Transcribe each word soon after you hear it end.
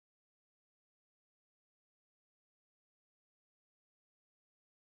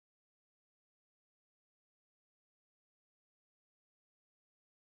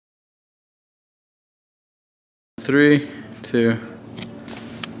3, 2.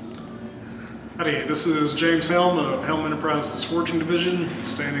 Howdy, this is James Helm of Helm Enterprises Forging Division,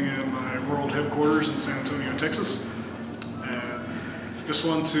 standing in my world headquarters in San Antonio, Texas. And just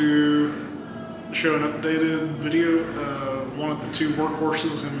want to show an updated video of one of the two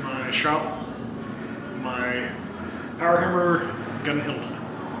workhorses in my shop, my power hammer Gunnhilda.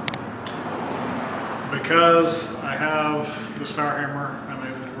 Because I have this power hammer, I'm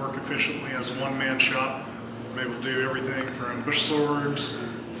able to work efficiently as a one-man shop. I'm able to do everything from bush swords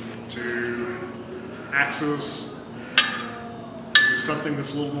to axes to something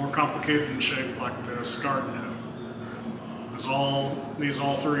that's a little more complicated in shape, like this garden hoe. These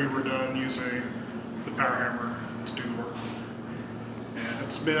all three were done using the power hammer to do the work. And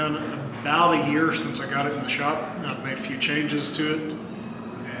it's been about a year since I got it in the shop. I've made a few changes to it,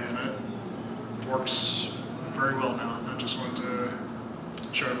 and it works very well now. I just wanted to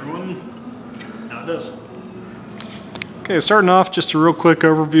show everyone how it does. Okay, starting off, just a real quick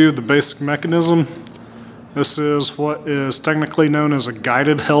overview of the basic mechanism. This is what is technically known as a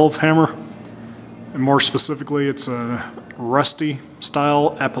guided helve hammer. And more specifically, it's a rusty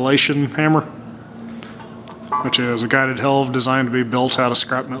style Appalachian hammer, which is a guided helve designed to be built out of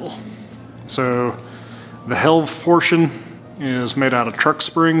scrap metal. So the helve portion is made out of truck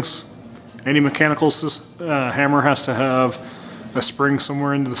springs. Any mechanical hammer has to have a spring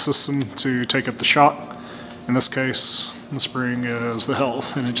somewhere into the system to take up the shock. In this case, the spring is the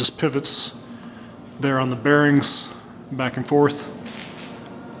helve, and it just pivots there on the bearings back and forth,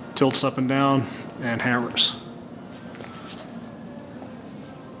 tilts up and down, and hammers.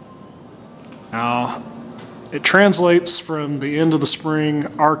 Now, it translates from the end of the spring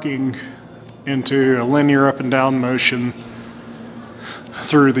arcing into a linear up and down motion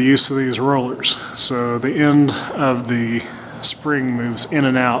through the use of these rollers. So the end of the spring moves in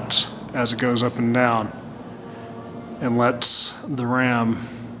and out as it goes up and down, and lets the ram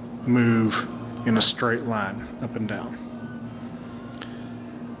move in a straight line up and down.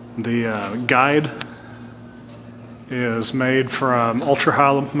 The guide is made from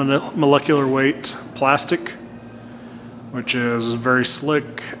ultra-high molecular weight plastic, which is very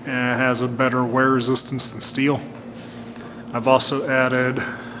slick and has a better wear resistance than steel. I've also added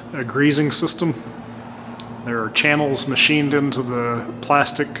a grazing system. There are channels machined into the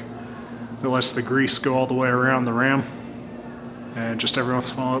plastic that lets the grease go all the way around the ram, and just every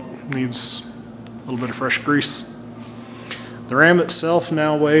once in a while it needs a little bit of fresh grease. The ram itself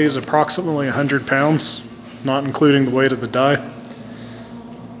now weighs approximately 100 pounds, not including the weight of the die.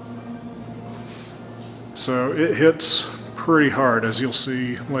 So it hits pretty hard, as you'll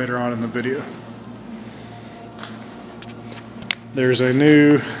see later on in the video. There's a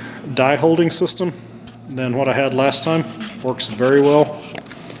new die holding system than what I had last time. Works very well.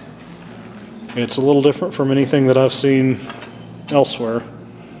 It's a little different from anything that I've seen elsewhere.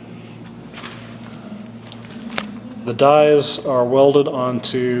 The dies are welded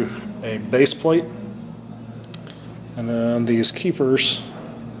onto a base plate, and then these keepers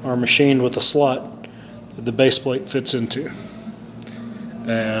are machined with a slot that the base plate fits into.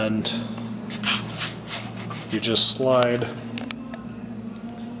 And you just slide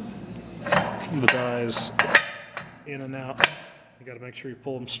the dies in and out. You got to make sure you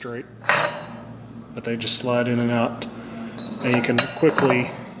pull them straight, but they just slide in and out, and you can quickly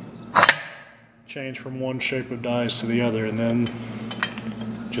change from one shape of dies to the other, and then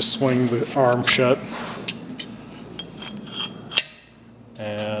just swing the arm shut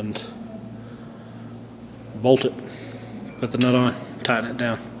and bolt it, put the nut on, tighten it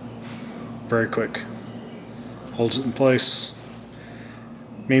down. Very quick. Holds it in place.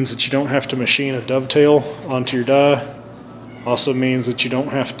 Means that you don't have to machine a dovetail onto your die. Also means that you don't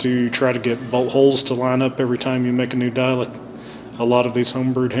have to try to get bolt holes to line up every time you make a new die, like a lot of these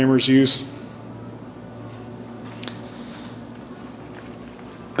homebrewed hammers use.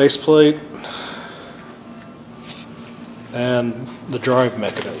 Base plate and the drive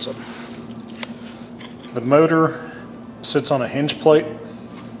mechanism. The motor sits on a hinge plate.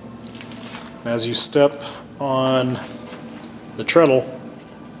 As you step on the treadle,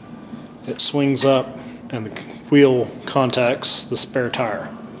 it swings up and the wheel contacts the spare tire.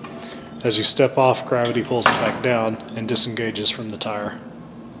 As you step off, gravity pulls it back down and disengages from the tire.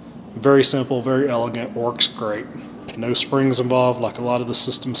 Very simple, very elegant, works great. No springs involved like a lot of the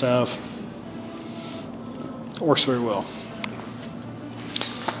systems have. It works very well.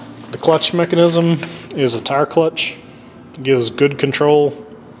 The clutch mechanism is a tire clutch. It gives good control.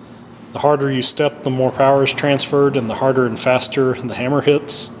 The harder you step, the more power is transferred, and the harder and faster the hammer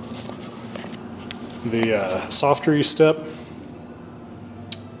hits. The softer you step,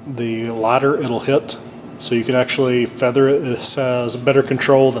 the lighter it'll hit. so you can actually feather it. This has better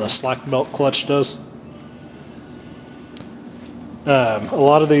control than a slack belt clutch does. A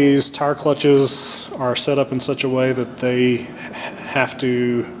lot of these tire clutches are set up in such a way that they have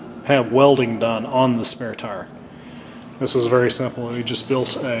to have welding done on the spare tire. This is very simple. We just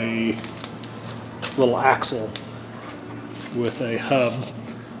built a little axle with a hub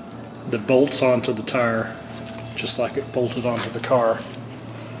that bolts onto the tire just like it bolted onto the car.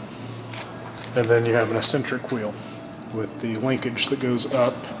 And then you have an eccentric wheel with the linkage that goes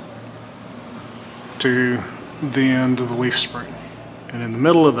up to the end of the leaf spring. And in the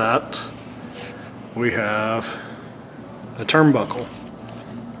middle of that, we have a turnbuckle.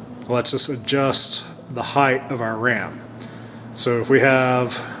 Lets us adjust the height of our ram. So if we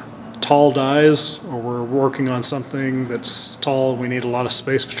have tall dies, or we're working on something that's tall, we need a lot of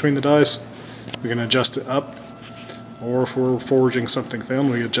space between the dies, we can adjust it up. Or if we're forging something thin,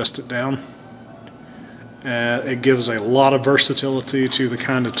 we adjust it down. And it gives a lot of versatility to the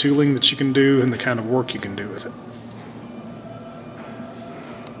kind of tooling that you can do and the kind of work you can do with it.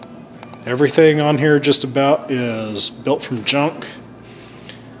 Everything on here just about is built from junk.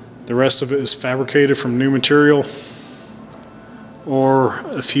 The rest of it is fabricated from new material or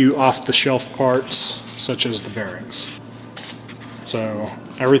a few off-the-shelf parts such as the bearings. So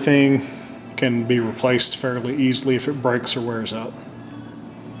everything can be replaced fairly easily if it breaks or wears out.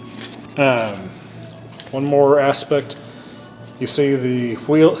 One more aspect, you see the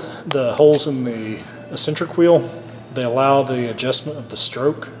wheel, the holes in the eccentric wheel, they allow the adjustment of the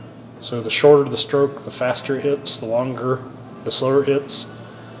stroke. So the shorter the stroke, the faster it hits, the longer, the slower it hits.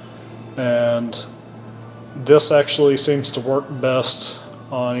 And this actually seems to work best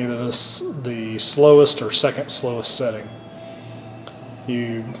on either the slowest or second slowest setting.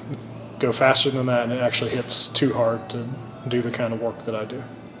 You go faster than that and it actually hits too hard to do the kind of work that I do.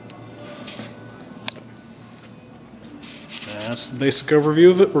 That's the basic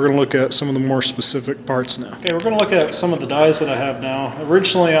overview of it. We're going to look at some of the more specific parts now. Okay, we're going to look at some of the dies that I have now.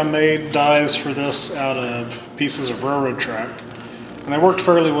 Originally I made dies for this out of pieces of railroad track. And they worked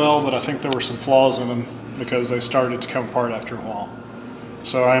fairly well, but I think there were some flaws in them because they started to come apart after a while.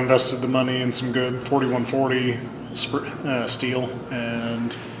 So I invested the money in some good 4140 steel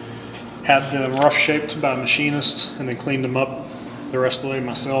and had them rough shaped by a machinist and then cleaned them up the rest of the way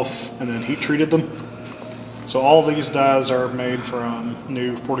myself and then heat treated them. So all these dies are made from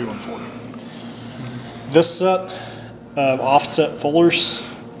new 4140. This set of offset fullers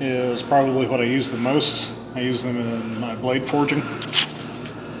is probably what I use the most. I use them in my blade forging.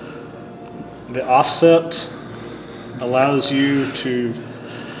 The offset allows you to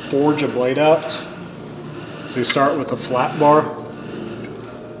forge a blade out. So you start with a flat bar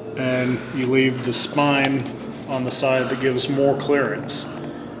and you leave the spine on the side that gives more clearance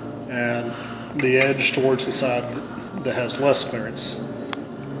and the edge towards the side that has less clearance.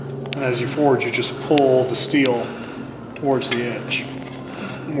 And as you forge, you just pull the steel towards the edge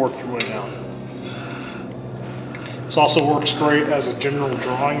and work your way down. This also works great as a general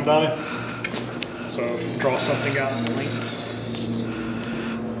drawing die. So draw something out in length.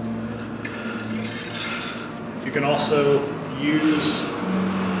 You can also use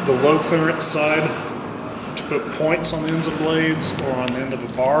the low clearance side to put points on the ends of blades or on the end of a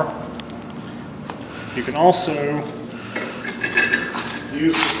bar. You can also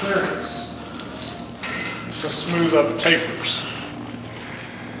use the clearance to smooth up tapers.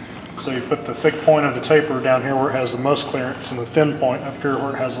 So you put the thick point of the taper down here where it has the most clearance and the thin point up here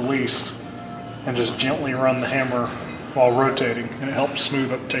where it has the least, and just gently run the hammer while rotating, and it helps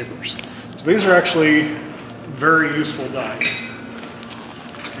smooth up tapers. So these are actually very useful dies,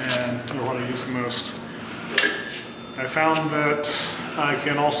 and they're what I use the most. I found that I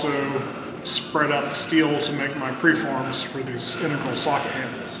can also spread out the steel to make my preforms for these integral socket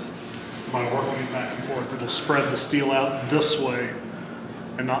handles. By working it back and forth, it'll spread the steel out this way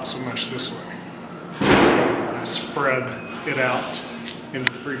and not so much this way. So I spread it out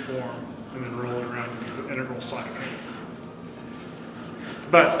into the preform and then roll it around into the integral socket handle.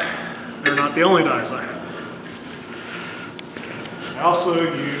 But they're not the only dies I have. I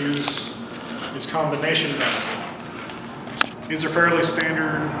also use these combination dies. These are fairly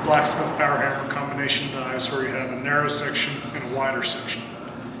standard blacksmith power hammer combination dies where you have a narrow section and a wider section.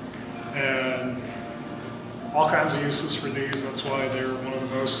 And all kinds of uses for these, that's why they're one of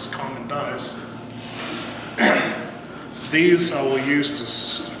the most common dies. These I will use to,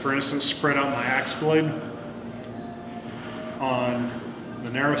 for instance, spread out my axe blade on the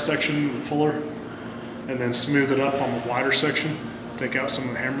narrow section of the fuller and then smooth it up on the wider section, take out some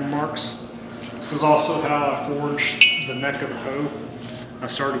of the hammer marks. This is also how I forge the neck of the hoe I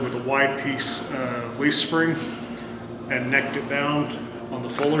started with a wide piece of leaf spring and necked it down on the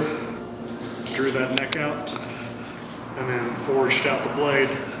fuller, drew that neck out, and then forged out the blade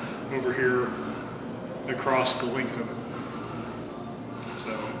over here across the length of it.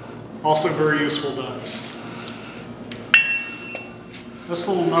 So, also very useful dies. This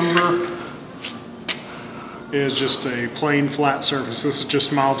little number is just a plain flat surface. This is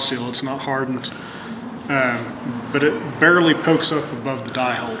just mild steel, it's not hardened. But it barely pokes up above the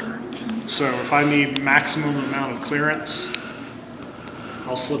die holder. So if I need maximum amount of clearance,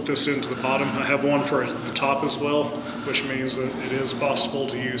 I'll slip this into the bottom. I have one for the top as well, which means that it is possible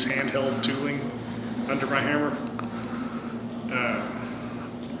to use handheld tooling under my hammer.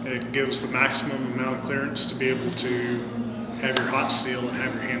 It gives the maximum amount of clearance to be able to have your hot steel and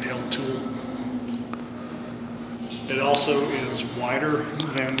have your handheld tool. It also is wider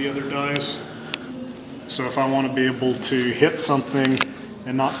than the other dies. So if I want to be able to hit something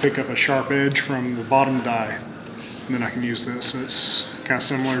and not pick up a sharp edge from the bottom die, then I can use this. It's kind of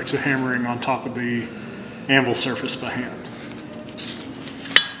similar to hammering on top of the anvil surface by hand.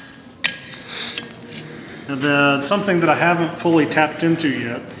 And then something that I haven't fully tapped into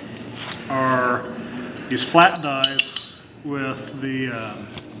yet are these flat dies with the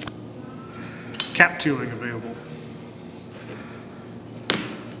cap tooling available.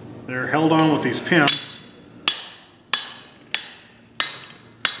 They're held on with these pins.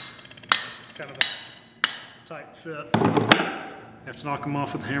 It's kind of a tight fit. I have to knock them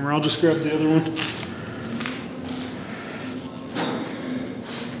off with the hammer. I'll just grab the other one.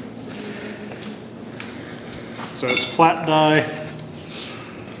 So it's a flat die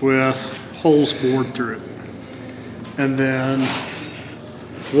with holes bored through it. And then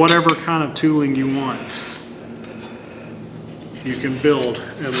whatever kind of tooling you want, you can build,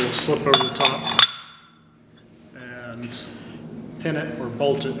 and it'll slip over the top and pin it or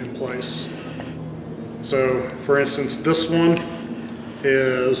bolt it in place. So for instance, this one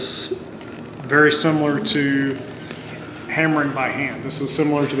is very similar to hammering by hand. This is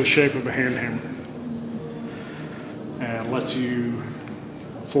similar to the shape of a hand hammer and lets you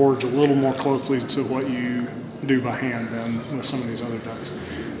forge a little more closely to what you do by hand than with some of these other dies.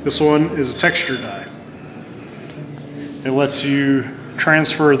 This one is a texture die. It lets you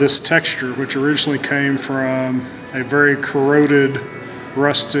transfer this texture, which originally came from a very corroded,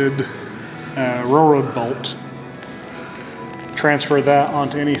 rusted railroad bolt. Transfer that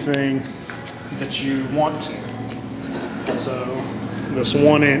onto anything that you want to. So this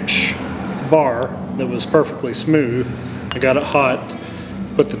 1-inch bar that was perfectly smooth, I got it hot,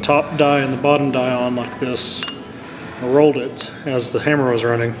 put the top die and the bottom die on like this, I rolled it as the hammer was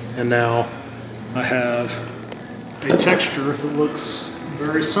running, and now I have a texture that looks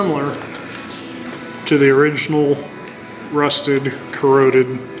very similar to the original rusted, corroded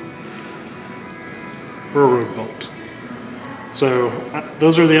railroad bolt. So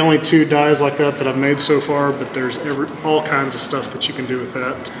those are the only 2 dies like that I've made so far, but there's all kinds of stuff that you can do with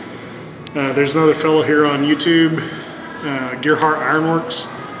that. There's another fellow here on YouTube, Gearhart Ironworks,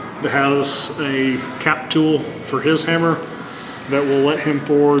 that has a cap tool for his hammer that will let him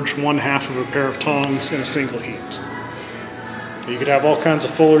forge 1/2 of a pair of tongs in a single heat. You could have all kinds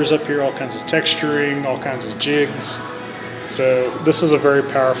of fullers up here, all kinds of texturing, all kinds of jigs. So this is a very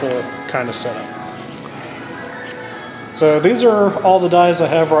powerful kind of setup. So these are all the dies I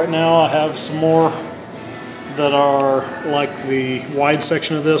have right now. I have some more that are like the wide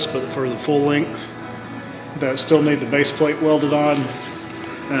section of this, but for the full length, that still need the base plate welded on.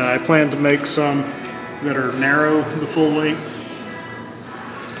 I plan to make some that are narrow, the full length.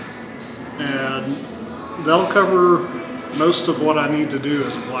 And that'll cover most of what I need to do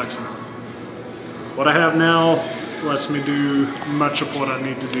as a blacksmith. What I have now lets me do much of what I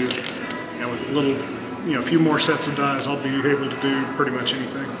need to do. And with a little, a few more sets of dies, I'll be able to do pretty much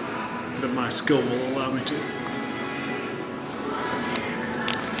anything that my skill will allow me to.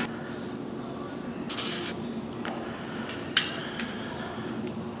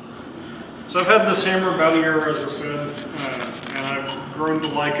 So I've had this hammer about a year, as I said, and I've grown to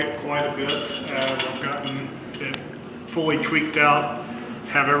like it quite a bit as I've gotten it fully tweaked out,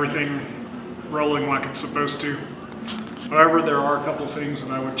 have everything rolling like it's supposed to. However, there are a couple of things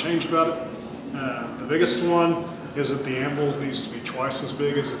that I would change about it. The biggest one is that the anvil needs to be twice as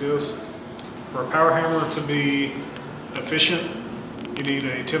big as it is. For a power hammer to be efficient, you need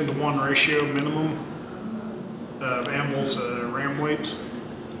a 10-to-1 ratio minimum of anvil to ram weight.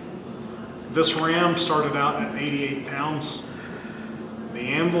 This ram started out at 88 pounds. The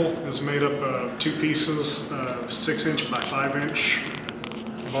anvil is made up of 2 pieces of 6-inch by 5-inch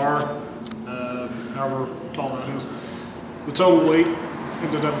bar, however tall that is. The total weight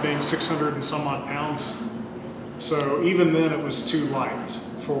ended up being 600 and some odd pounds. So even then it was too light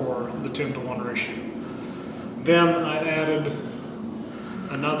for the 10-to-1 ratio. Then I added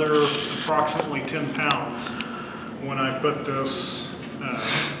another approximately 10 pounds when I put this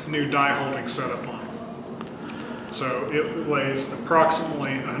new die holding setup on. So it weighs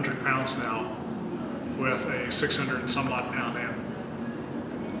approximately 100 pounds now with a 600 and some odd pound amp.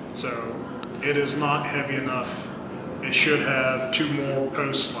 So it is not heavy enough. It should have 2 more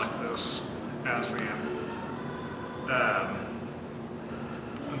posts like this as the amp.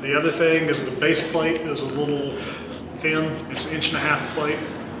 The other thing is the base plate is a little thin. It's an 1.5 inch plate,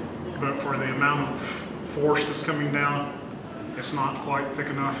 but for the amount of force that's coming down, it's not quite thick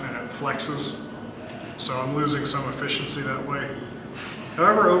enough and it flexes. So I'm losing some efficiency that way.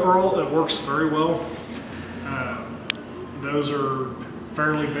 However, overall it works very well. Those are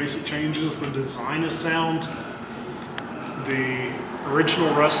fairly basic changes. The design is sound. The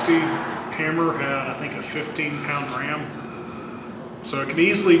original Rusty hammer had, I think, a 15-pound ram. So it could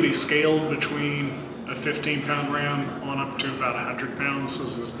easily be scaled between a 15-pound ram on up to about 100 pounds.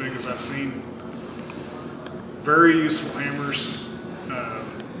 This is as big as I've seen. Very useful hammers.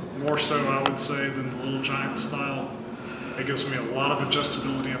 More so, I would say, than the Little Giant style. It gives me a lot of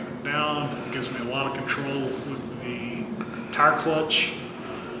adjustability up and down. It gives me a lot of control with the tire clutch.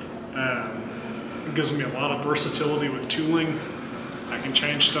 It gives me a lot of versatility with tooling. I can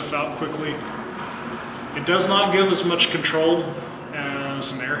change stuff out quickly. It does not give as much control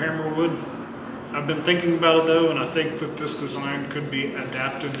as an air hammer would. I've been thinking about it though, and I think that this design could be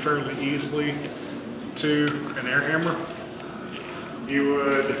adapted fairly easily to an air hammer. You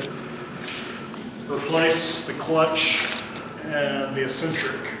would replace the clutch and the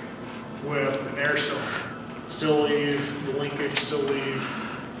eccentric with an air cylinder. Still leave the linkage, still leave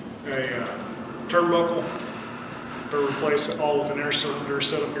a turnbuckle, but replace it all with an air cylinder,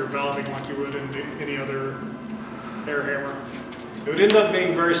 set up your valving like you would in any other air hammer. It would end up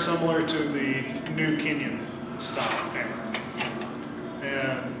being very similar to the new Kenyon style hammer.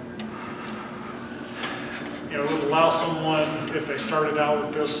 And it would allow someone, if they started out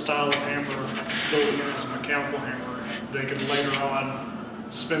with this style of hammer, building it as a mechanical hammer, they could later on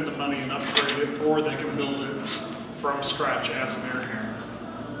spend the money and upgrade it, or they can build it from scratch as an air hammer.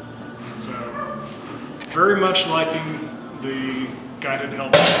 So, very much liking the guided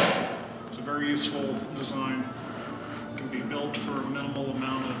helmet. It's a very useful design. It can be built for a minimal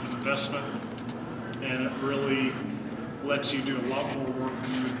amount of investment, and it really lets you do a lot more work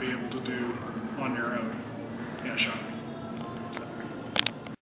than you would be able to do on your own. Yeah, Sean.